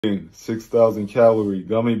eating 6,000 calorie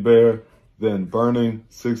gummy bear, then burning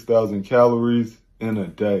 6,000 calories in a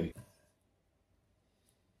day.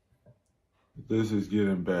 This is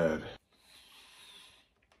getting bad.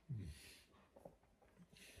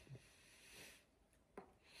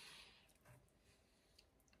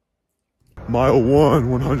 Mile 1,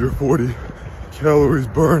 140 calories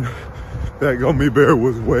burned. That gummy bear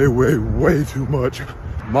was way too much.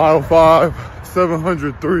 Mile 5,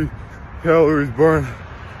 703 calories burned.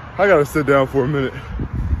 I gotta sit down for a minute.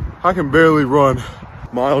 I can barely run.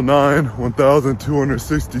 Mile 9,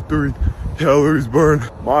 1,263 calories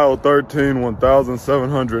burned. Mile 13,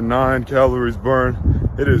 1,709 calories burned.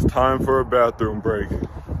 It is time for a bathroom break.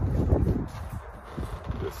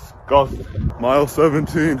 Disgusting. Mile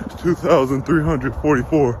 17,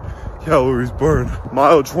 2,344 calories burned.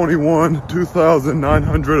 Mile 21,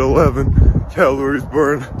 2,911 calories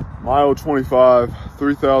burned. Mile 25,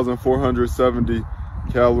 3,470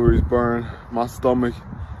 calories burned. My stomach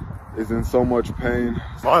is in so much pain.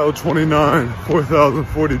 Mile 29,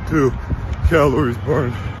 4,042 calories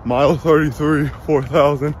burned. Mile 33,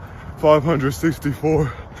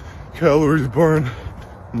 4,564 calories burned.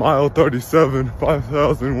 Mile 37,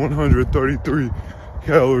 5,133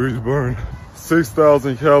 calories burned.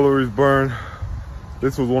 6,000 calories burned.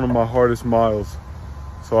 This was one of my hardest miles.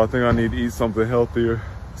 So I think I need to eat something healthier.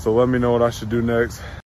 So let me know what I should do next.